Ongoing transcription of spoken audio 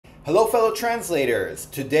Hello fellow translators.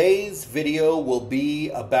 Today's video will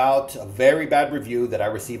be about a very bad review that I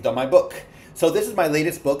received on my book. So this is my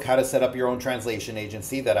latest book, How to Set Up Your Own Translation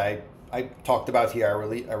Agency, that I talked about here.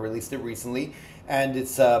 I released it recently, and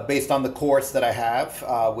it's based on the course that I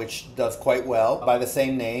have, which does quite well, by the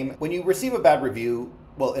same name. When you receive a bad review,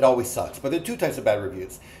 well, it always sucks, but there are two types of bad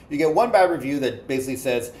reviews. You get one bad review that basically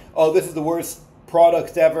says, oh, this is the worst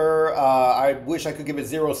product ever. I wish I could give it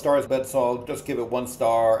 0 stars, but so I'll just give it 1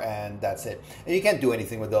 star and that's it. And you can't do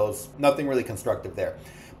anything with those. Nothing really constructive there.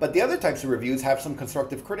 But the other types of reviews have some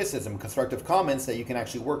constructive criticism, constructive comments that you can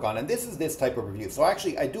actually work on. And this is this type of review. So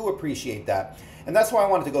actually, I do appreciate that. And that's why I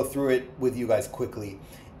wanted to go through it with you guys quickly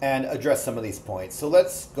and address some of these points. So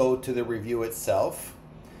let's go to the review itself.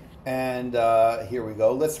 And here we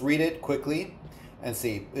go. Let's read it quickly and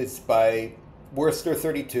see. It's by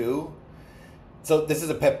Worcester32. So this is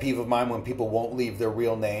a pet peeve of mine when people won't leave their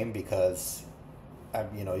real name because,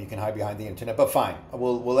 you know, you can hide behind the internet. But fine,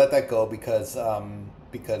 we'll let that go because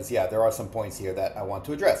yeah, there are some points here that I want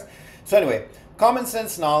to address. So anyway, common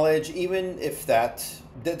sense knowledge, even if that,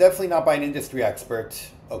 definitely not by an industry expert.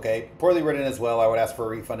 Okay, poorly written as well. I would ask for a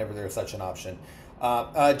refund if there is such an option.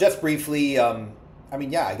 Just briefly. I mean,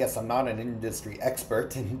 yeah, I guess I'm not an industry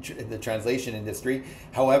expert in the translation industry.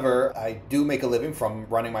 However, I do make a living from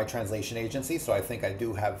running my translation agency, so I think I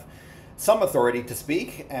do have some authority to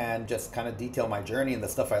speak and just kind of detail my journey and the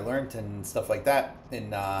stuff I learned and stuff like that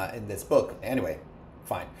in this book. Anyway,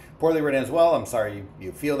 fine. Poorly written as well. I'm sorry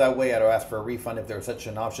you feel that way. I'd ask for a refund if there's such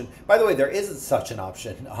an option. By the way, there isn't such an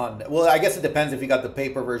option on. Well, I guess it depends if you got the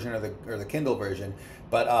paper version or the Kindle version,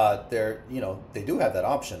 but they do have that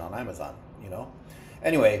option on Amazon.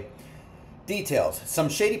 Anyway, details. Some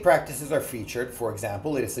shady practices are featured. For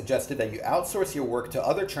example, it is suggested that you outsource your work to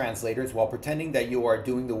other translators while pretending that you are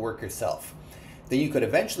doing the work yourself. Then you could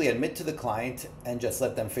eventually admit to the client and just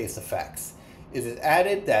let them face the facts. It is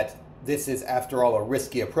added that this is, after all, a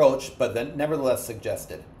risky approach, but then nevertheless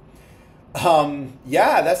suggested.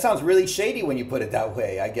 Yeah, that sounds really shady when you put it that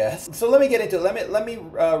way, I guess. So let me get into it. Let me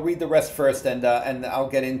read the rest first, and I'll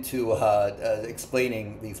get into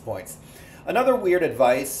explaining these points. Another weird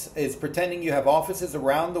advice is pretending you have offices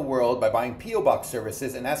around the world by buying P.O. Box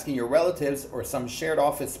services and asking your relatives or some shared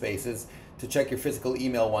office spaces to check your physical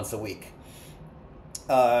email once a week.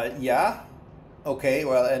 Yeah, okay,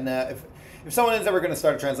 well, and if someone is ever going to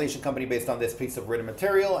start a translation company based on this piece of written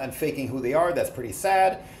material and faking who they are, that's pretty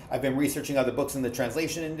sad. I've been researching other books in the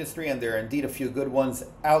translation industry, and there are indeed a few good ones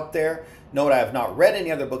out there. Note I have not read any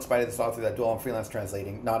other books by this author that dwell on freelance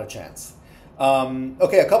translating. Not a chance.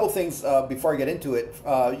 Okay, a couple things before I get into it.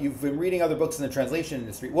 You've been reading other books in the translation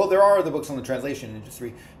industry. Well, there are other books on the translation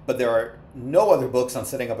industry, but there are no other books on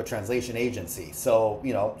setting up a translation agency. So,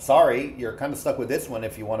 sorry, you're kind of stuck with this one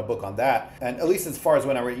if you want a book on that. And at least as far as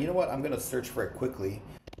when I read, you know what, I'm going to search for it quickly,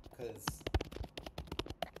 because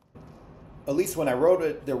at least when I wrote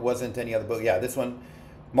it, there wasn't any other book. Yeah, this one,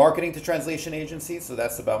 Marketing to Translation Agencies. So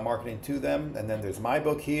that's about marketing to them. And then there's my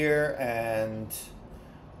book here, and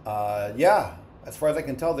yeah, as far as I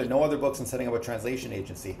can tell, there are no other books on setting up a translation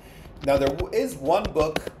agency. Now, there is one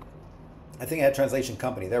book, I think it had Translation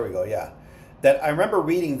Company, there we go, yeah, that I remember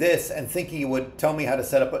reading this and thinking it would tell me how to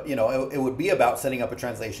set up, it would be about setting up a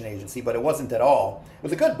translation agency, but it wasn't at all. It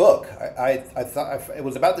was a good book. I thought it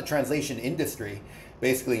was about the translation industry,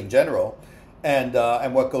 basically in general, and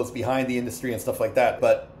what goes behind the industry and stuff like that,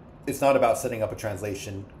 but it's not about setting up a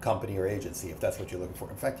translation company or agency, if that's what you're looking for.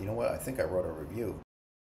 In fact, you know what, I think I wrote a review.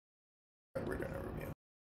 We're doing a review.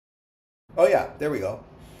 Oh yeah, there we go.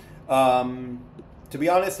 To be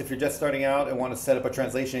honest, if you're just starting out and want to set up a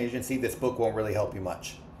translation agency, this book won't really help you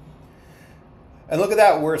much. And look at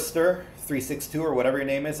that, Worcester 362 or whatever your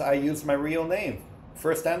name is. I used my real name,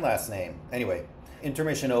 first and last name. Anyway,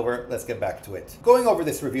 intermission over. Let's get back to it. Going over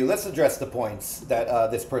this review, let's address the points that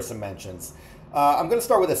this person mentions. I'm going to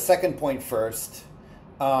start with a second point first.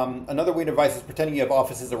 Another weird advice is pretending you have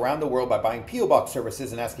offices around the world by buying P.O. Box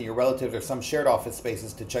services and asking your relatives or some shared office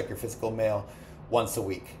spaces to check your physical mail once a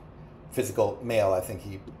week. Physical mail, I think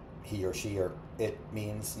he or she or it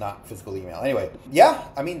means, not physical email. Anyway, yeah,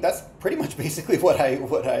 I mean, that's pretty much basically what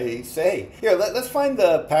I say. Here, let's find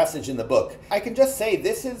the passage in the book. I can just say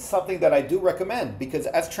this is something that I do recommend, because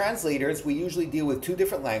as translators, we usually deal with 2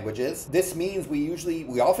 different languages. This means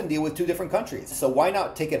we often deal with 2 different countries. So why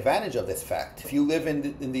not take advantage of this fact? If you live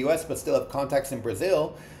in the US but still have contacts in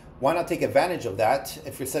Brazil, why not take advantage of that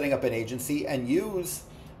if you're setting up an agency and use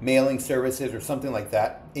mailing services or something like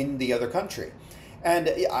that in the other country? And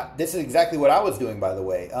this is exactly what I was doing, by the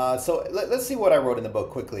way. So let's see what I wrote in the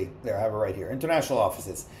book quickly. There, I have it right here. International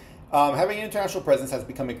offices. Having an international presence has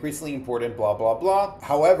become increasingly important, blah, blah, blah.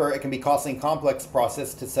 However, it can be costly and complex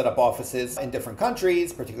process to set up offices in different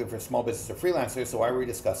countries, particularly for small business or freelancers, so why are we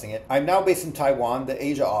discussing it? I'm now based in Taiwan, the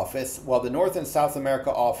Asia office, while the North and South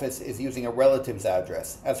America office is using a relative's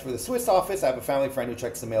address. As for the Swiss office, I have a family friend who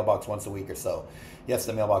checks the mailbox once a week or so. Yes,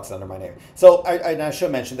 the mailbox is under my name. So I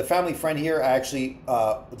should mention, the family friend here, I actually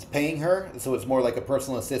was paying her, so it's more like a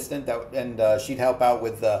personal assistant, and she'd help out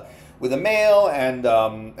with the mail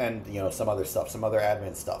and you know, some other stuff, some other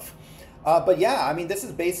admin stuff. But yeah, I mean, this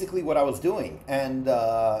is basically what I was doing, and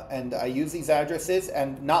I use these addresses,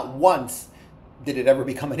 and not once did it ever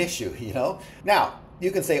become an issue, you know? Now,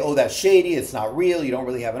 you can say, oh, that's shady, it's not real, you don't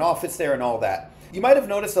really have an office there and all that. You might have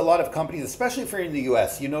noticed a lot of companies, especially if you're in the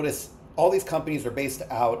US, you notice all these companies are based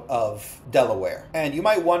out of Delaware. And you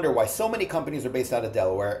might wonder why so many companies are based out of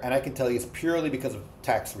Delaware, and I can tell you it's purely because of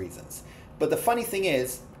tax reasons. But the funny thing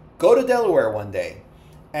is, go to Delaware one day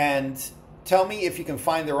and tell me if you can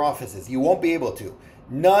find their offices. You won't be able to.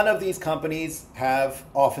 None of these companies have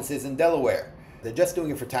offices in Delaware. They're just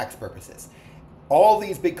doing it for tax purposes. All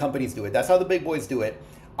these big companies do it. That's how the big boys do it.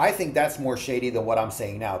 I think that's more shady than what I'm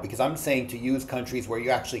saying now, because I'm saying to use countries where you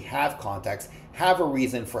actually have contacts, have a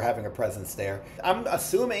reason for having a presence there. I'm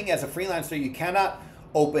assuming as a freelancer, you cannot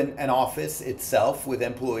open an office itself with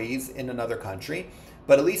employees in another country,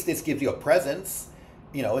 but at least this gives you a presence.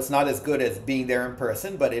 You know, it's not as good as being there in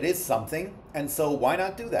person, but it is something. And so why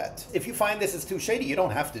not do that? If you find this is too shady, you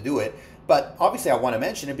don't have to do it. But obviously I want to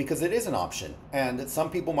mention it because it is an option and some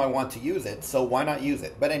people might want to use it. So why not use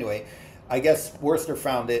it? But anyway, I guess Worcester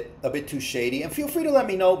found it a bit too shady, and feel free to let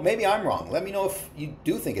me know. Maybe I'm wrong. Let me know if you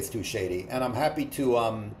do think it's too shady, and I'm happy to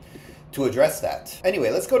address that. Anyway,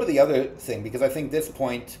 let's go to the other thing, because I think this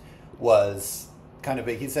point was kind of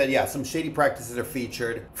big. He said, yeah, some shady practices are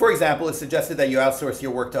featured. For example, it suggested that you outsource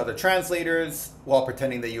your work to other translators while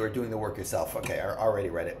pretending that you are doing the work yourself. Okay, I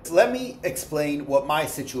already read it. Let me explain what my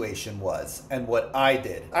situation was and what I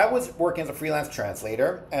did. I was working as a freelance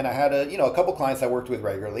translator, and I had a couple clients I worked with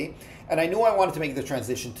regularly, and I knew I wanted to make the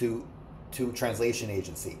transition to translation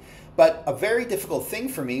agency. But a very difficult thing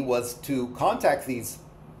for me was to contact these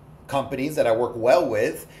companies that I work well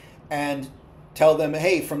with and tell them,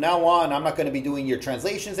 hey, from now on, I'm not going to be doing your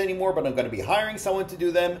translations anymore, but I'm going to be hiring someone to do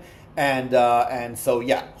them. And so,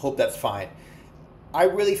 yeah, hope that's fine. I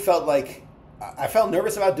really felt like I felt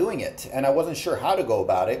nervous about doing it, and I wasn't sure how to go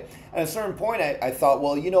about it. And at a certain point, I thought,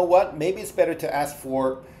 well, you know what? Maybe it's better to ask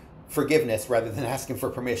for forgiveness rather than asking for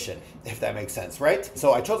permission, if that makes sense, right?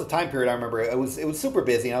 So I chose a time period. I remember it was super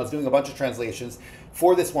busy, and I was doing a bunch of translations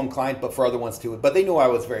for this one client, but for other ones too. But they knew I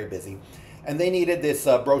was very busy. And they needed this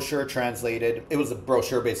brochure translated. It was a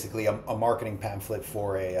brochure, basically a marketing pamphlet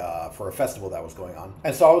for a festival that was going on.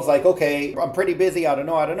 And so I was like, okay, I'm pretty busy. I don't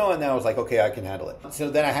know. And then I was like, okay, I can handle it. So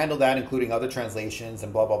then I handled that, including other translations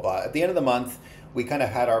and blah, blah, blah. At the end of the month, we kind of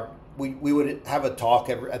had we would have a talk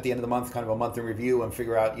at the end of the month, kind of a month in review, and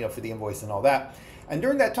figure out, for the invoice and all that. And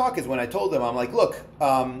during that talk is when I told them, I'm like, look,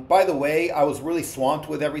 by the way, I was really swamped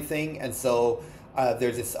with everything. And so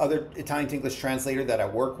there's this other Italian to English translator that I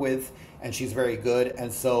work with, and she's very good.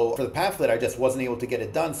 And so for the pamphlet, I just wasn't able to get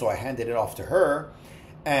it done. So I handed it off to her,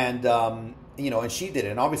 and and she did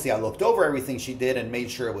it. And obviously I looked over everything she did and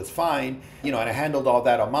made sure it was fine, and I handled all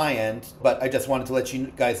that on my end. But I just wanted to let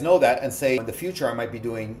you guys know that and say in the future, I might be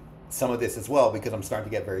doing some of this as well, because I'm starting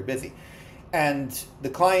to get very busy. And the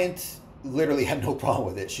client literally had no problem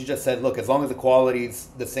with it. She just said, look, as long as the quality's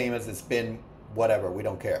the same as it's been, whatever, we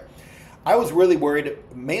don't care. I was really worried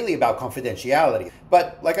mainly about confidentiality.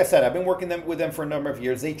 But like I said, I've been working with them for a number of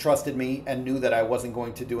years. They trusted me and knew that I wasn't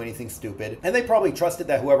going to do anything stupid. And they probably trusted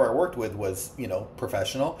that whoever I worked with was,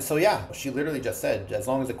 professional. So yeah, she literally just said, as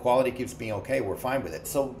long as the quality keeps being okay, we're fine with it.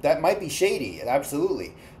 So that might be shady,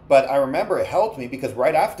 absolutely. But I remember it helped me, because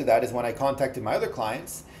right after that is when I contacted my other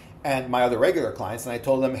clients and my other regular clients, and I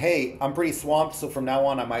told them, hey, I'm pretty swamped, so from now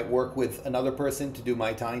on I might work with another person to do my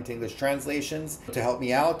Italian to English translations to help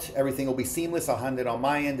me out. Everything will be seamless. I'll hand it on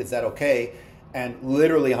my end. Is that okay? And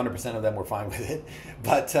literally 100% of them were fine with it.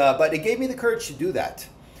 But it gave me the courage to do that.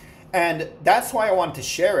 And that's why I wanted to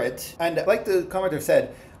share it. And like the commenter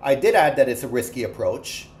said, I did add that it's a risky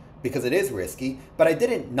approach, because it is risky, but I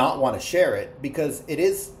didn't not want to share it because it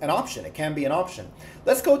is an option. It can be an option.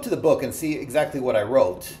 Let's go to the book and see exactly what I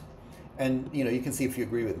wrote. And, you can see if you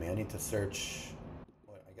agree with me. I need to search.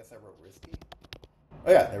 I guess I wrote risky.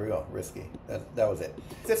 Oh yeah, there we go, risky. That was it.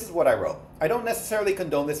 This is what I wrote. I don't necessarily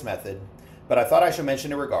condone this method, but I thought I should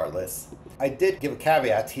mention it regardless. I did give a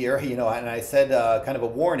caveat here, and I said kind of a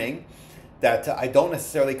warning that I don't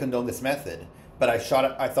necessarily condone this method, but I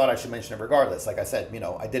thought I should mention it regardless. Like I said,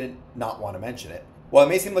 I didn't not want to mention it. While it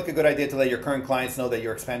may seem like a good idea to let your current clients know that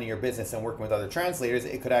you're expanding your business and working with other translators,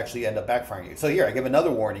 it could actually end up backfiring you. So here, I give another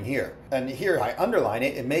warning here. And here, I underline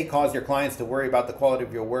it. It may cause your clients to worry about the quality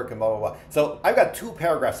of your work and blah, blah, blah. So I've got 2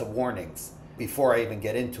 paragraphs of warnings before I even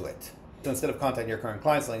get into it. So instead of contacting your current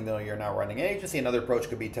clients, letting them know you're now running an agency, another approach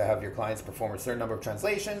could be to have your clients perform a certain number of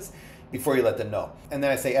translations before you let them know. And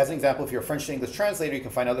then I say, as an example, if you're a French to English translator, you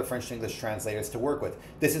can find other French to English translators to work with.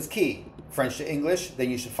 This is key. French to English, then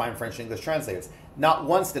you should find French to English translators. Not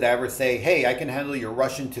once did I ever say, hey, I can handle your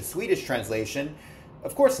Russian to Swedish translation.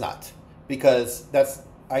 Of course not, because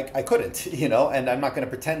I couldn't, and I'm not going to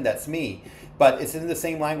pretend that's me. But it's in the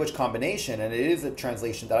same language combination, and it is a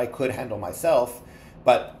translation that I could handle myself,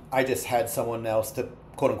 but I just had someone else to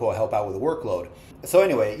quote unquote help out with the workload. So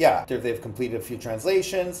anyway, yeah, if they've completed a few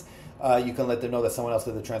translations, you can let them know that someone else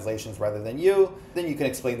did the translations rather than you. Then you can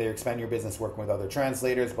explain that you're expanding your business working with other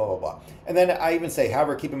translators, blah, blah, blah. And then I even say,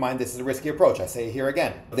 however, keep in mind this is a risky approach. I say here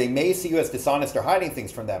again, they may see you as dishonest or hiding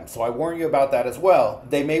things from them. So I warn you about that as well.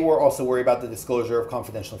 They may also worry about the disclosure of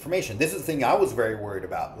confidential information. This is the thing I was very worried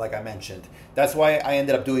about, like I mentioned. That's why I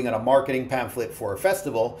ended up doing a marketing pamphlet for a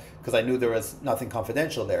festival, because I knew there was nothing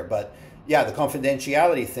confidential there. But yeah, the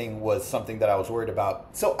confidentiality thing was something that I was worried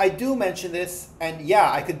about. So I do mention this, and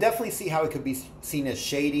yeah, I could definitely see how it could be seen as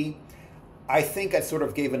shady. I think I sort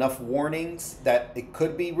of gave enough warnings that it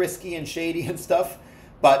could be risky and shady and stuff,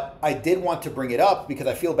 but I did want to bring it up because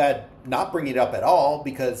I feel bad not bringing it up at all,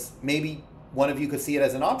 because maybe one of you could see it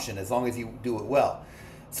as an option as long as you do it well.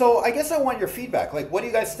 So I guess I want your feedback. Like, what do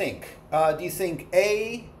you guys think? Do you think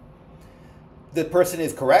A, the person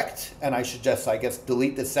is correct and I should just, I guess,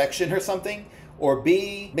 delete this section or something? Or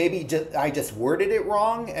B, maybe I just worded it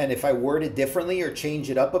wrong, and if I word it differently or change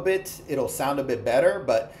it up a bit, it'll sound a bit better.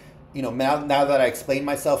 But now that I explained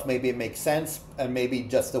myself, maybe it makes sense, and maybe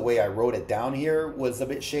just the way I wrote it down here was a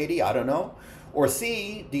bit shady. I don't know. Or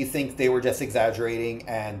C, do you think they were just exaggerating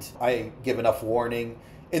and I give enough warning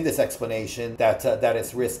in this explanation that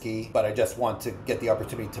it's risky, but I just want to get the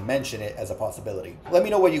opportunity to mention it as a possibility? Let me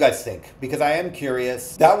know what you guys think, because I am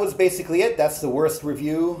curious. That was basically it. That's the worst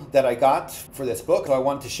review that I got for this book. So I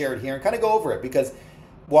wanted to share it here and kind of go over it, because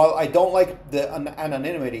while I don't like the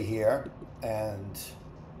anonymity here, and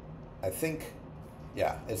I think,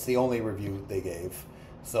 yeah, it's the only review they gave.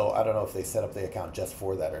 So I don't know if they set up the account just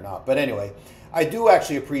for that or not. But anyway, I do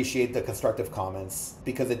actually appreciate the constructive comments,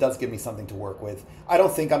 because it does give me something to work with. I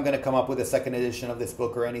don't think I'm going to come up with a second edition of this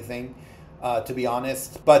book or anything, to be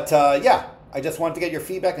honest. But yeah, I just wanted to get your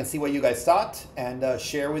feedback and see what you guys thought, and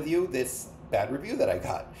share with you this bad review that I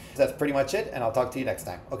got. That's pretty much it, and I'll talk to you next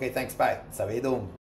time. Okay, thanks. Bye. Savedum.